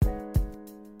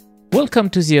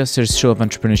Welcome to the Authors Show of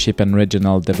Entrepreneurship and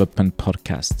Regional Development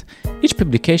podcast. Each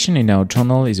publication in our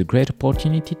journal is a great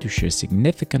opportunity to share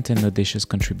significant and audacious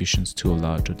contributions to a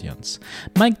large audience.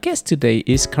 My guest today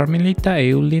is Carmelita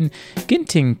Eulin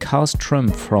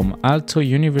Ginting-Karlström from Aalto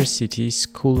University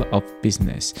School of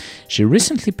Business. She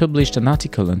recently published an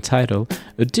article entitled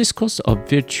A Discourse of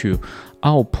Virtue: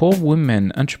 How Poor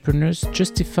Women Entrepreneurs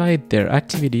Justify Their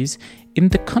Activities in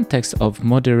the Context of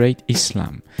Moderate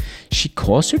Islam. She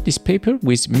co-authored this paper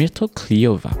with Myrto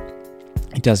Kliova.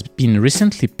 It has been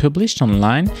recently published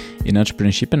online in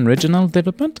Entrepreneurship and Regional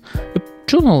Development, a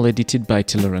journal edited by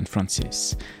Taylor and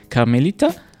Francis.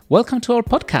 Carmelita, welcome to our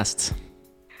podcast.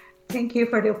 Thank you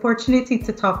for the opportunity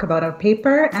to talk about our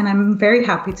paper, and I'm very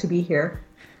happy to be here.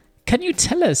 Can you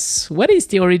tell us what is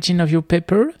the origin of your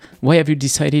paper? Why have you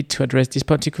decided to address this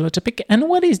particular topic? And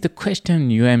what is the question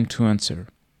you aim to answer?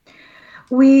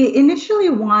 We initially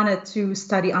wanted to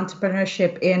study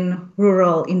entrepreneurship in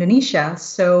rural Indonesia.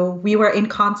 So we were in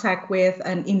contact with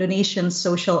an Indonesian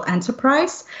social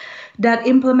enterprise that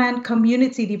implement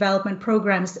community development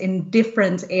programs in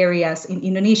different areas in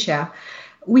Indonesia.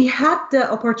 We had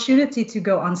the opportunity to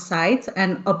go on site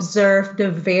and observe the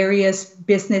various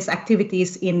business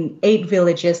activities in 8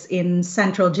 villages in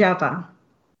Central Java.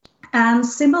 And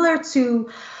similar to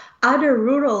other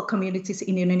rural communities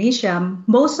in Indonesia,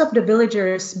 most of the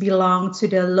villagers belong to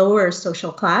the lower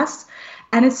social class,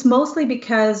 and it's mostly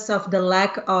because of the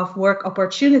lack of work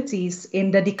opportunities in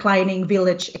the declining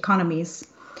village economies.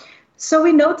 So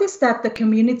we noticed that the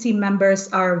community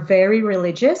members are very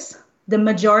religious. The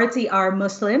majority are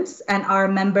Muslims and are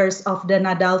members of the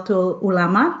Nahdlatul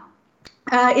Ulama.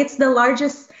 It's the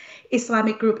largest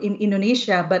Islamic group in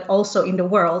Indonesia, but also in the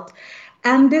world.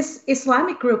 And this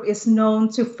Islamic group is known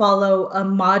to follow a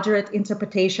moderate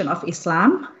interpretation of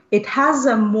Islam. It has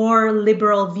a more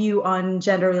liberal view on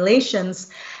gender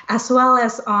relations, as well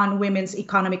as on women's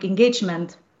economic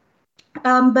engagement.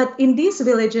 But in these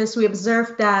villages, we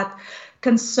observed that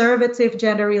conservative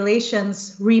gender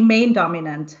relations remain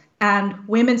dominant, and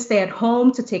women stay at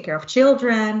home to take care of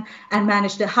children and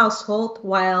manage the household,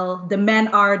 while the men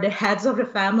are the heads of the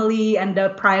family and the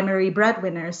primary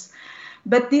breadwinners.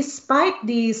 But despite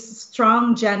this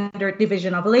strong gender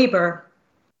division of labor,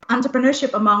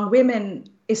 entrepreneurship among women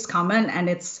is common and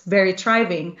it's very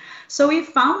thriving. So we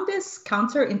found this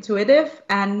counterintuitive,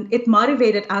 and it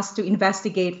motivated us to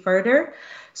investigate further.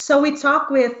 So we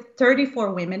talked with 34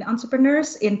 women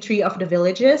entrepreneurs in 3 of the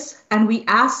villages, and we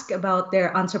asked about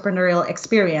their entrepreneurial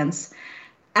experience.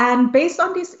 And based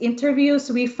on these interviews,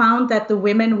 we found that the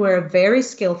women were very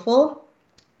skillful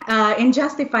in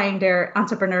justifying their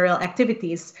entrepreneurial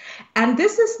activities. And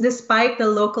this is despite the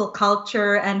local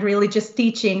culture and religious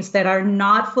teachings that are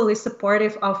not fully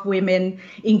supportive of women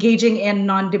engaging in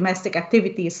non-domestic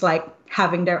activities like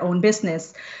having their own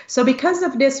business. So because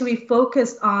of this, we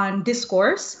focused on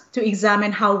discourse to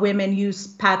examine how women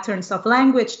use patterns of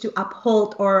language to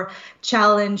uphold or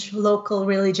challenge local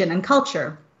religion and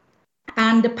culture.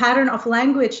 And the pattern of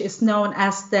language is known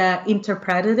as the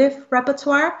interpretative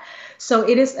repertoire. So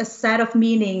it is a set of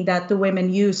meaning that the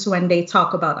women use when they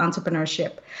talk about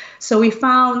entrepreneurship. So we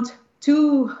found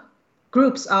 2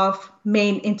 groups of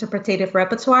main interpretative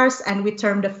repertoires, and we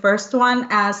termed the first one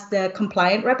as the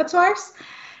compliant repertoires.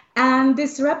 And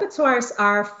these repertoires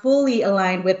are fully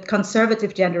aligned with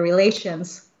conservative gender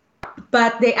relations,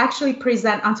 but they actually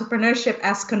present entrepreneurship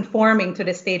as conforming to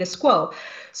the status quo.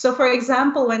 So for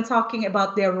example, when talking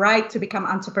about their right to become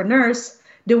entrepreneurs,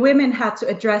 the women had to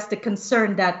address the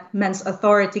concern that men's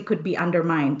authority could be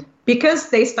undermined because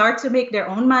they start to make their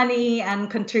own money and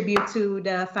contribute to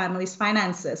the family's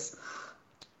finances.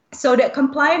 So the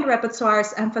compliant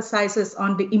repertoires emphasizes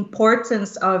on the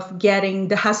importance of getting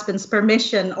the husband's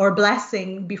permission or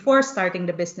blessing before starting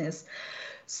the business.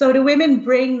 So the women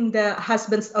bring the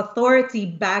husband's authority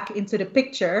back into the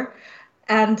picture,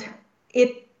 and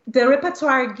the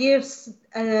repertoire gives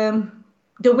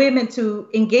the women to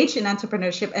engage in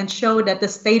entrepreneurship and show that the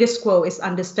status quo is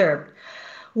undisturbed.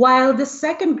 While the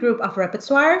second group of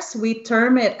repertoires, we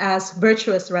term it as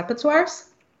virtuous repertoires,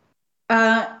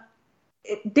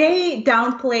 they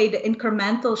downplay the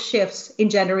incremental shifts in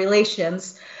gender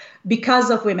relations because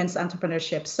of women's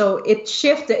entrepreneurship. So it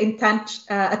shifts the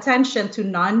attention to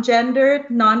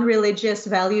non-gendered, non-religious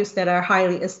values that are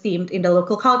highly esteemed in the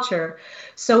local culture.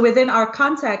 So within our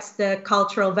context, the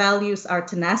cultural values are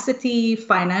tenacity,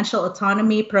 financial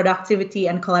autonomy, productivity,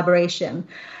 and collaboration.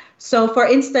 So for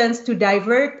instance, to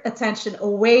divert attention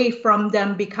away from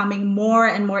them becoming more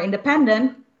and more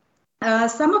independent,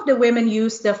 some of the women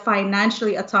use the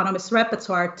financially autonomous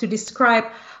repertoire to describe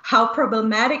how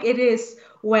problematic it is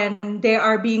when they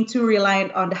are being too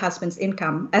reliant on the husband's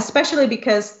income, especially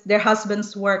because their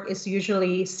husband's work is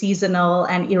usually seasonal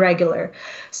and irregular.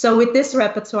 So with this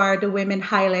repertoire, the women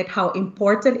highlight how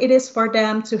important it is for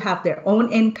them to have their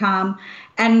own income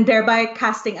and thereby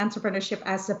casting entrepreneurship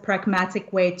as a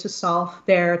pragmatic way to solve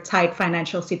their tight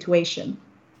financial situation.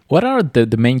 What are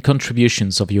the main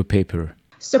contributions of your paper?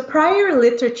 So prior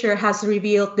literature has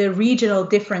revealed the regional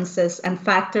differences and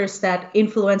factors that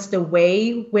influence the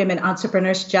way women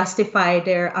entrepreneurs justify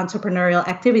their entrepreneurial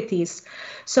activities.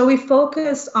 So we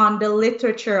focus on the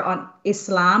literature on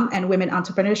Islam and women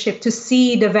entrepreneurship to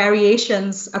see the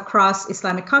variations across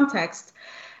Islamic contexts.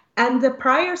 And the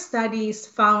prior studies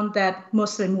found that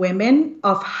Muslim women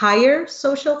of higher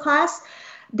social class,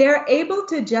 they're able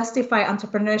to justify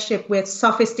entrepreneurship with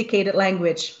sophisticated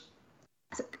language.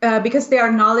 Because they are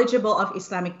knowledgeable of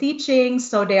Islamic teachings,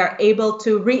 so they are able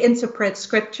to reinterpret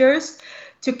scriptures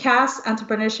to cast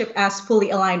entrepreneurship as fully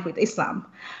aligned with Islam.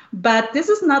 But this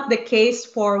is not the case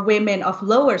for women of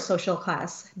lower social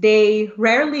class. They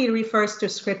rarely refer to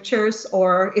scriptures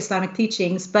or Islamic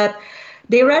teachings, but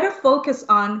they rather focus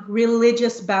on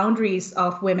religious boundaries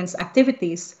of women's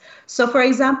activities. So for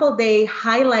example, they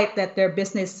highlight that their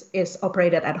business is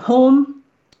operated at home.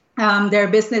 Their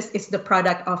business is the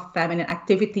product of feminine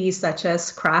activities such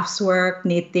as craftswork,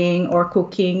 knitting, or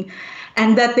cooking,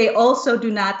 and that they also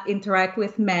do not interact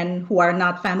with men who are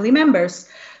not family members.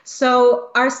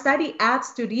 So our study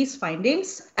adds to these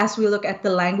findings as we look at the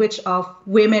language of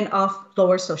women of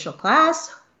lower social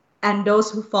class and those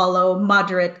who follow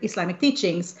moderate Islamic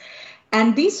teachings.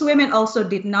 And these women also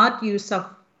did not use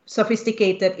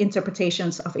sophisticated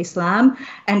interpretations of Islam,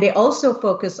 and they also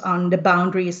focus on the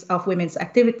boundaries of women's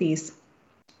activities.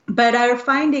 But our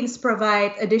findings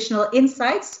provide additional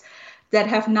insights that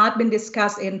have not been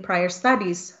discussed in prior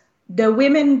studies. The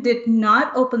women did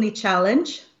not openly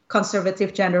challenge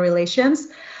conservative gender relations,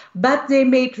 but they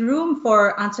made room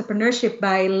for entrepreneurship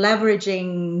by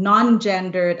leveraging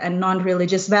non-gendered and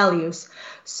non-religious values.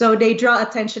 So they draw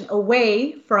attention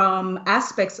away from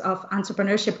aspects of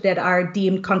entrepreneurship that are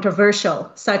deemed controversial,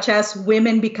 such as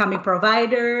women becoming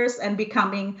providers and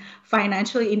becoming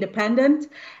financially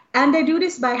independent. And they do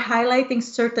this by highlighting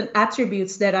certain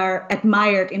attributes that are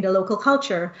admired in the local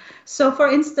culture. So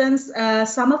for instance,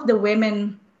 some of the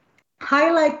women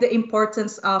highlight the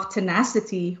importance of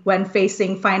tenacity when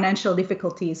facing financial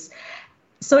difficulties.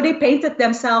 So they painted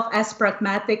themselves as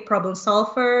pragmatic problem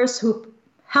solvers who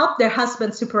help their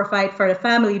husbands to provide for the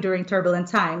family during turbulent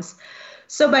times.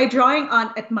 So by drawing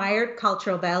on admired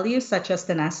cultural values such as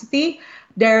tenacity,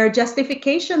 their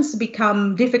justifications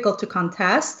become difficult to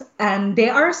contest, and they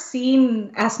are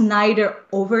seen as neither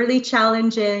overly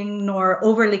challenging nor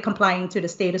overly complying to the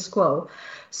status quo.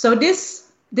 So this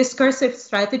discursive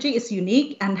strategy is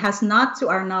unique and has not, to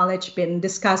our knowledge, been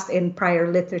discussed in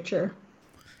prior literature.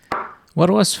 What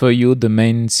was for you the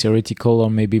main theoretical or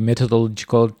maybe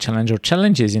methodological challenge or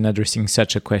challenges in addressing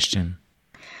such a question?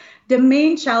 The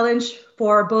main challenge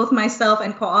for both myself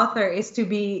and co-author is to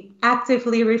be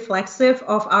actively reflexive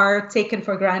of our taken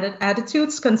for granted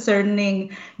attitudes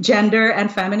concerning gender and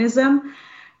feminism.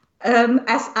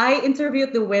 As I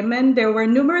interviewed the women, there were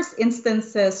numerous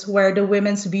instances where the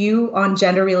women's view on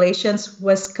gender relations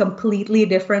was completely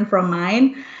different from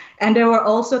mine. And there were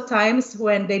also times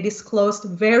when they disclosed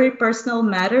very personal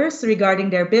matters regarding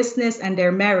their business and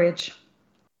their marriage.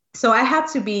 So I had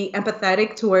to be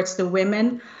empathetic towards the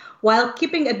women while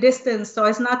keeping a distance so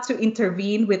as not to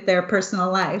intervene with their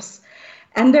personal lives.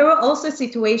 And there were also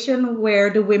situations where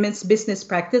the women's business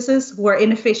practices were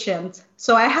inefficient.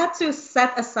 So I had to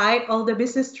set aside all the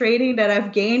business training that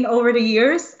I've gained over the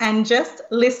years and just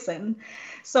listen.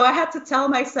 So I had to tell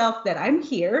myself that I'm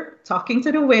here talking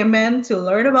to the women to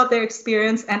learn about their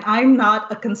experience, and I'm not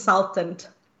a consultant.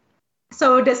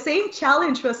 So the same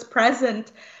challenge was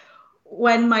present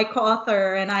when my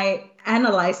co-author and I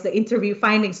analyzed the interview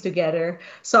findings together.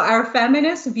 So our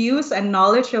feminist views and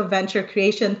knowledge of venture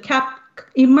creation kept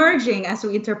emerging as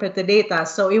we interpret the data.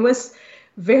 So it was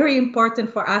very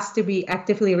important for us to be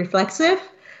actively reflexive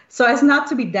so as not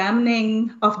to be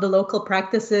damning of the local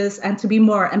practices and to be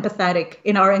more empathetic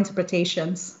in our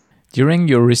interpretations. During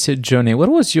your research journey, what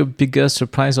was your biggest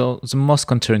surprise or the most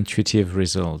counterintuitive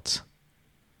result?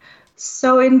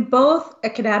 So in both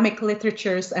academic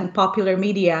literatures and popular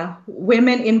media,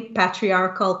 women in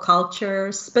patriarchal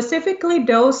cultures, specifically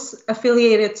those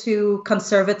affiliated to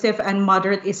conservative and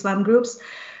moderate Islam groups,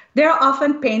 they're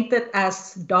often painted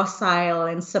as docile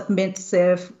and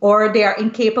submissive, or they are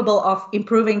incapable of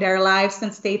improving their lives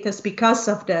and status because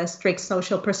of the strict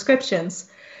social prescriptions.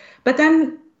 But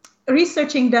then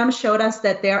researching them showed us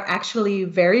that they're actually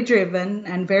very driven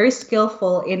and very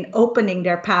skillful in opening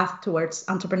their path towards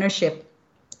entrepreneurship.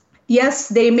 Yes,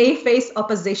 they may face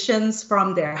oppositions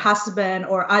from their husband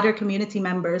or other community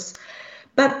members,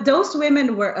 but those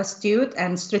women were astute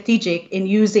and strategic in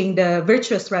using the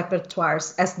virtuous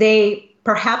repertoires as they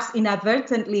perhaps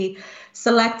inadvertently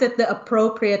selected the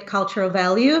appropriate cultural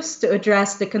values to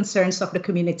address the concerns of the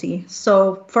community.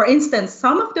 So, for instance,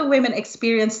 some of the women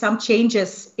experienced some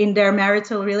changes in their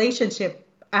marital relationship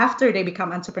after they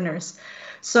become entrepreneurs.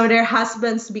 So their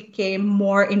husbands became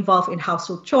more involved in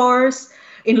household chores,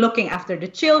 in looking after the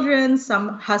children.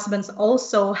 Some husbands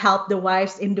also helped the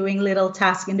wives in doing little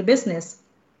tasks in the business.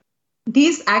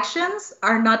 These actions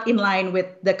are not in line with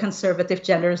the conservative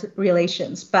gender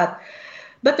relations, but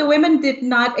the women did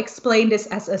not explain this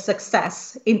as a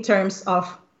success in terms of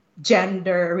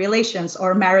gender relations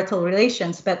or marital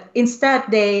relations, but instead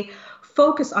they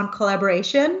focus on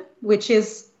collaboration, which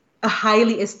is a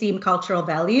highly esteemed cultural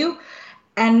value.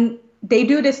 And they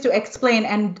do this to explain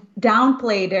and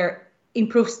downplay their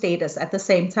improved status at the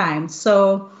same time.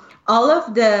 So all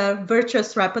of the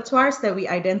virtuous repertoires that we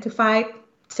identified,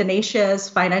 tenacious,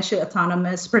 financially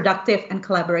autonomous, productive, and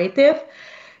collaborative,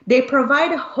 they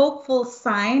provide a hopeful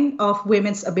sign of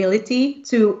women's ability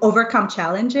to overcome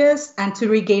challenges and to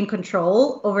regain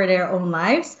control over their own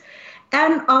lives,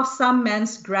 and of some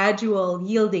men's gradual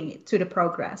yielding to the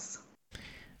progress.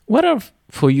 What are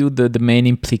for you the main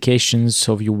implications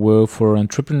of your work for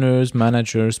entrepreneurs,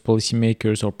 managers,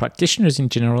 policymakers, or practitioners in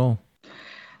general?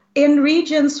 In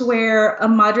regions where a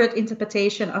moderate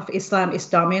interpretation of Islam is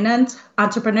dominant,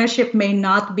 entrepreneurship may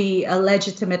not be a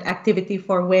legitimate activity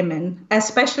for women,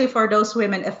 especially for those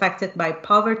women affected by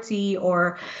poverty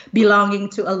or belonging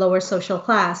to a lower social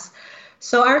class.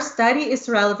 So our study is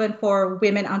relevant for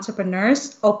women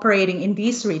entrepreneurs operating in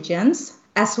these regions,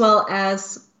 as well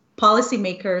as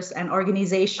policymakers and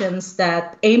organizations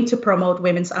that aim to promote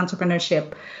women's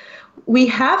entrepreneurship. We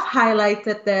have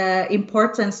highlighted the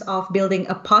importance of building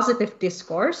a positive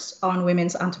discourse on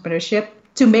women's entrepreneurship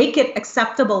to make it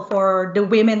acceptable for the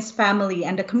women's family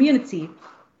and the community.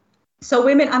 So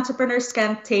women entrepreneurs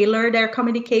can tailor their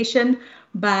communication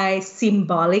by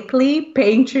symbolically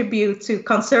paying tribute to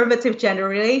conservative gender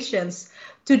relations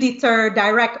to deter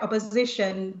direct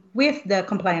opposition with the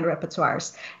compliant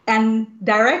repertoires, and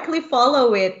directly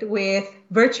follow it with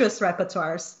virtuous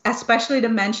repertoires, especially the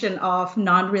mention of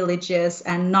non-religious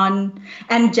and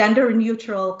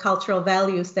gender-neutral cultural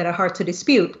values that are hard to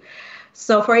dispute.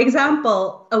 So, for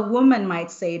example, a woman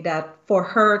might say that for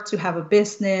her to have a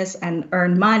business and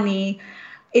earn money,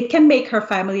 it can make her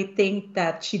family think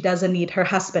that she doesn't need her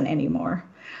husband anymore.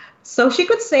 So she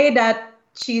could say that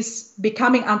she's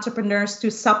becoming entrepreneurs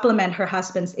to supplement her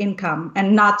husband's income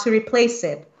and not to replace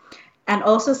it. And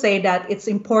also say that it's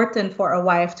important for a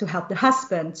wife to help the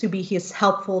husband, to be his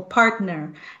helpful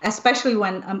partner, especially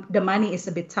when the money is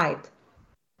a bit tight.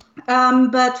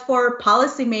 But for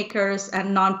policymakers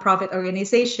and nonprofit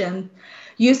organizations,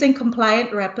 using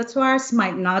compliant repertoires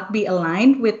might not be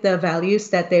aligned with the values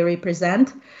that they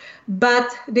represent. But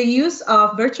the use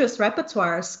of virtuous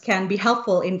repertoires can be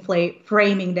helpful in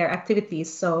framing their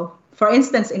activities. So, for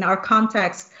instance, in our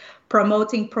context,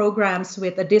 promoting programs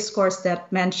with a discourse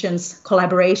that mentions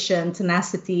collaboration,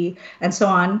 tenacity, and so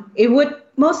on, it would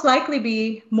most likely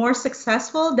be more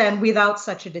successful than without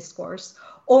such a discourse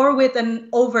or with an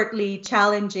overtly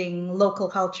challenging local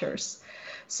cultures.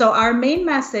 So our main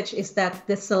message is that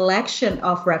the selection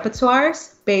of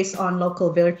repertoires based on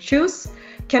local virtues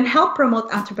can help promote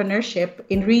entrepreneurship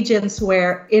in regions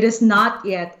where it is not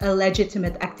yet a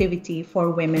legitimate activity for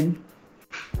women.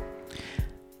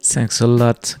 Thanks a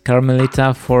lot,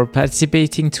 Carmelita, for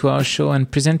participating to our show and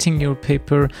presenting your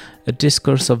paper, A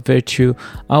Discourse of Virtue,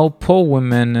 How Poor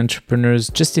Women Entrepreneurs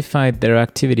Justified Their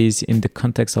Activities in the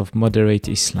Context of Moderate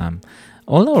Islam.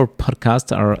 All our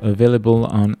podcasts are available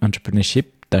on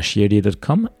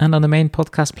entrepreneurship-yearly.com and on the main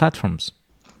podcast platforms.